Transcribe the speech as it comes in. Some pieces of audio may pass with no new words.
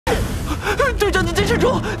队长，你坚持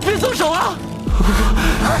住，别松手啊！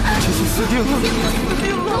这下死定了！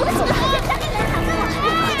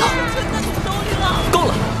够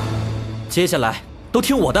了，接下来都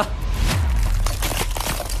听我的。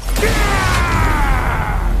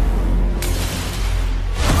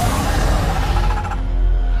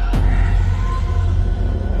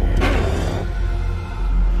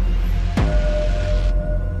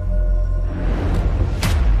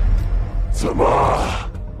怎么，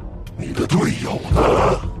你的队友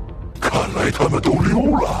呢？看来他们都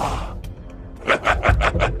溜了。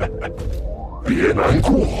别难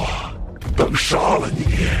过，等杀了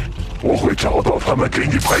你，我会找到他们给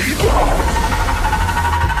你赔的。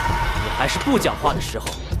你还是不讲话的时候，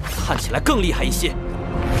看起来更厉害一些。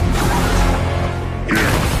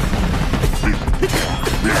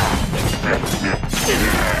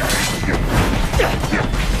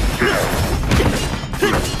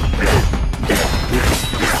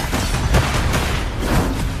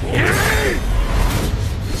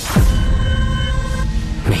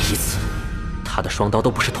每一次，他的双刀都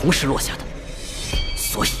不是同时落下的，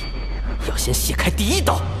所以要先卸开第一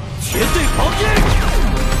刀，绝对防御。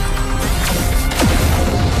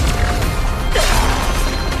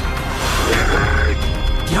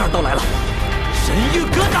第二刀来了，神域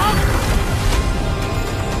格挡，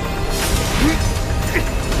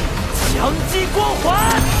强击光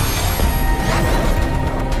环，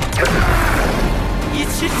一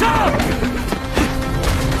起上！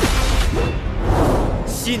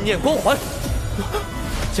信念光环，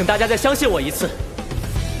请大家再相信我一次，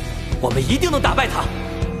我们一定能打败他。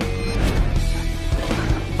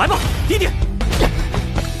来吧，弟弟！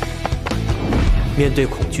面对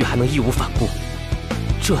恐惧还能义无反顾，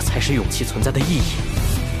这才是勇气存在的意义。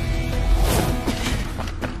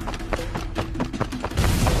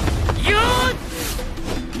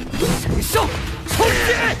神兽冲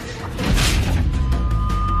击！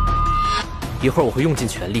一会儿我会用尽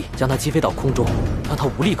全力将它击飞到空中，让它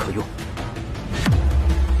无力可用。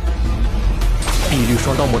碧绿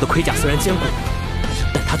双刀魔的盔甲虽然坚固，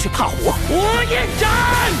但它却怕火。火焰斩！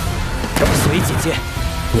所以姐姐，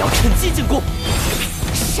你要趁机进攻。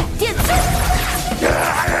闪电刺！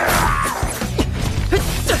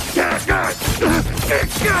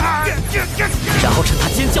然后趁他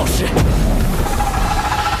尖叫时，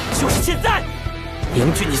就是现在，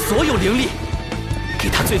凝聚你所有灵力，给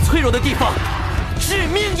他最脆弱的地方致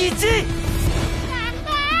命一击。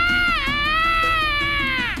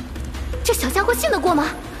这小家伙信得过吗？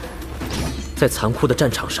在残酷的战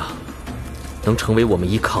场上，能成为我们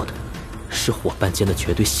依靠的，是伙伴间的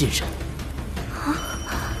绝对信任。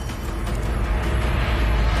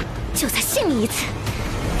就再信你一次，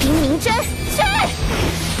冰凝针去！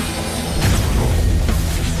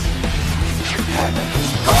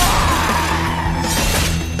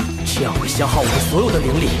这样会消耗我们所有的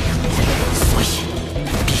灵力，所以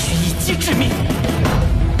必须一击致命。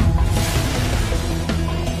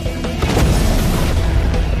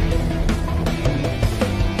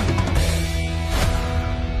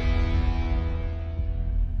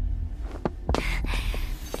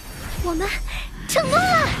我们成功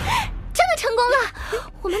了，真的成功了！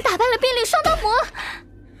我们打败了碧绿双刀魔。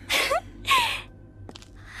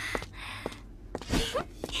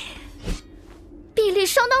碧绿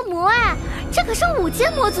双刀魔，哎，这可是5阶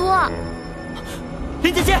魔族。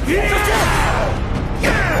林姐姐，小心！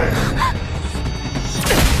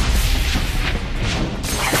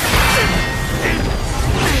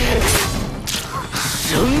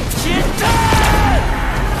升天斩！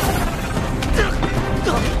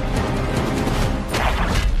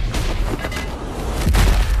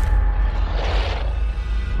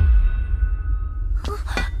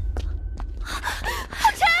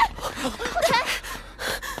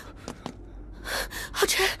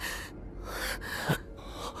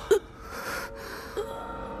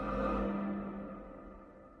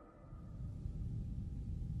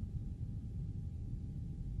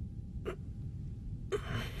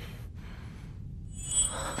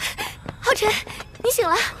浩辰，你醒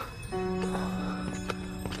了。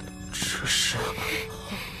这是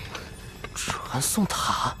传送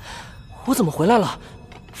塔，我怎么回来了？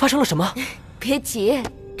发生了什么？别急，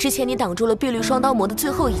之前你挡住了碧绿双刀魔的最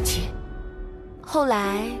后一击，后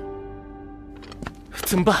来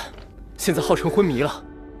怎么办？现在浩辰昏迷了，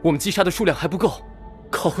我们击杀的数量还不够，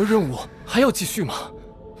考核任务还要继续吗？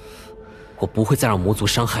我不会再让魔族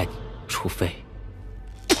伤害你，除非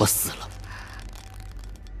我死了。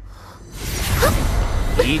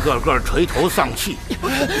一个个垂头丧气，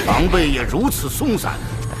防备也如此松散，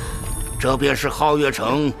这便是皓月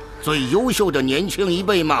城最优秀的年轻一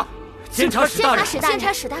辈吗？监察史大人，监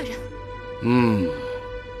察史大人。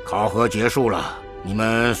考核结束了，你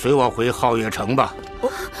们随我回皓月城吧。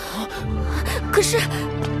可是，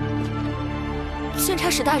监察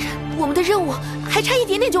使大人，我们的任务还差一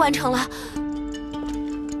点点就完成了。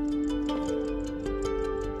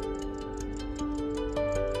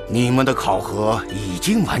你们的考核已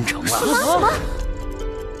经完成了。什么？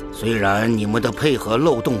虽然你们的配合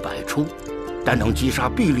漏洞百出，但能击杀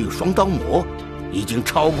碧绿双刀魔，已经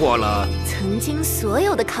超过了曾经所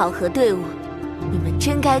有的考核队伍。你们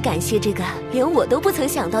真该感谢这个连我都不曾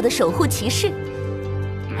想到的守护骑士。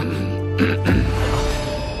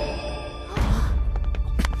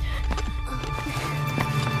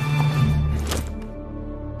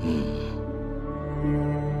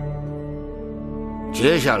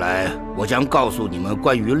接下来我将告诉你们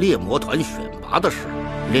关于猎魔团选拔的事。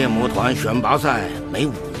猎魔团选拔赛每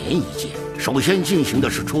5年一届，首先进行的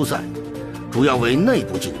是初赛，主要为内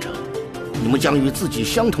部竞争。你们将与自己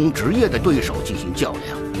相同职业的对手进行较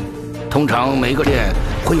量。通常每个店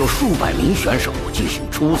会有数百名选手进行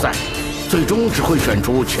初赛，最终只会选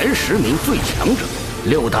出前10名最强者。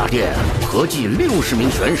6大店合计60名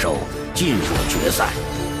选手进入决赛。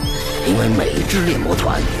因为每支猎魔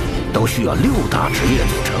团都需要6大职业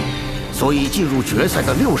组成，所以进入决赛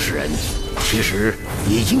的60人其实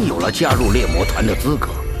已经有了加入猎魔团的资格，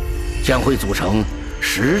将会组成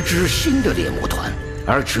10支新的猎魔团。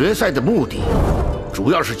而决赛的目的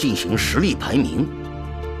主要是进行实力排名，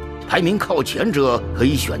排名靠前者可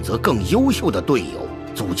以选择更优秀的队友，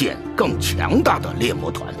组建更强大的猎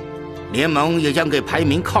魔团。联盟也将给排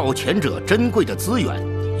名靠前者珍贵的资源，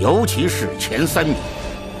尤其是前3名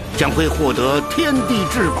将会获得天地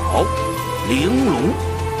至宝灵炉。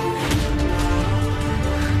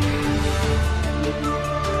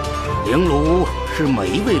灵炉是每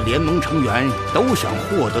一位联盟成员都想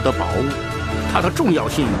获得的宝物，它的重要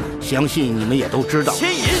性相信你们也都知道。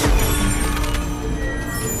牵引。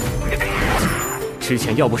之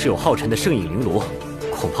前要不是有皓晨的圣影灵炉，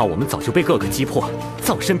恐怕我们早就被各个击破，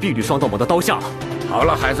葬身碧绿双刀魔的刀下了。好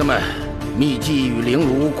了，孩子们，秘技与灵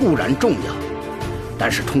炉固然重要，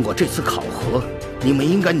但是通过这次考核，你们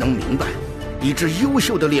应该能明白，一支优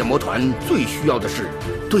秀的猎魔团最需要的是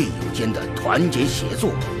队友间的团结协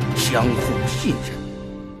作，相互信任。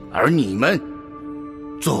而你们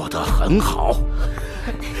做得很好。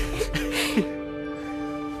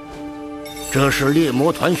这是猎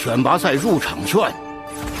魔团选拔赛入场券，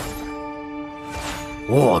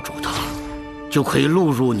握住它，就可以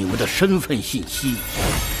录入你们的身份信息。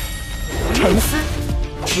沉思，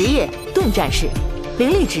职业盾战士，灵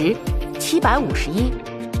力值751。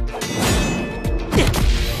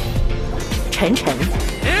晨晨，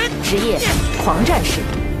职业狂战士，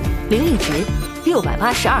灵力值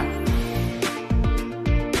682。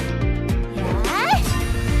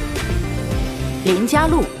林佳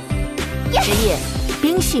璐，职业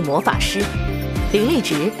冰系魔法师，灵力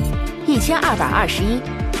值1221。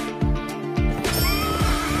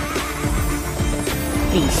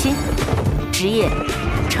李欣，职业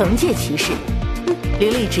惩戒骑士，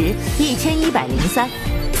灵力值1103。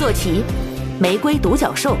坐骑玫瑰独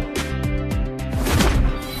角兽。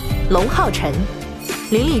龙皓晨，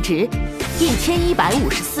灵力值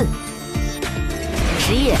1154。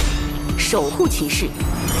职业守护骑士，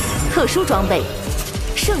特殊装备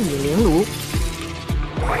圣影灵炉。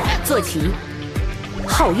坐骑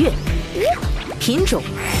皓月，品种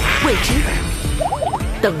未知，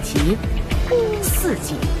等级4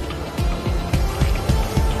级。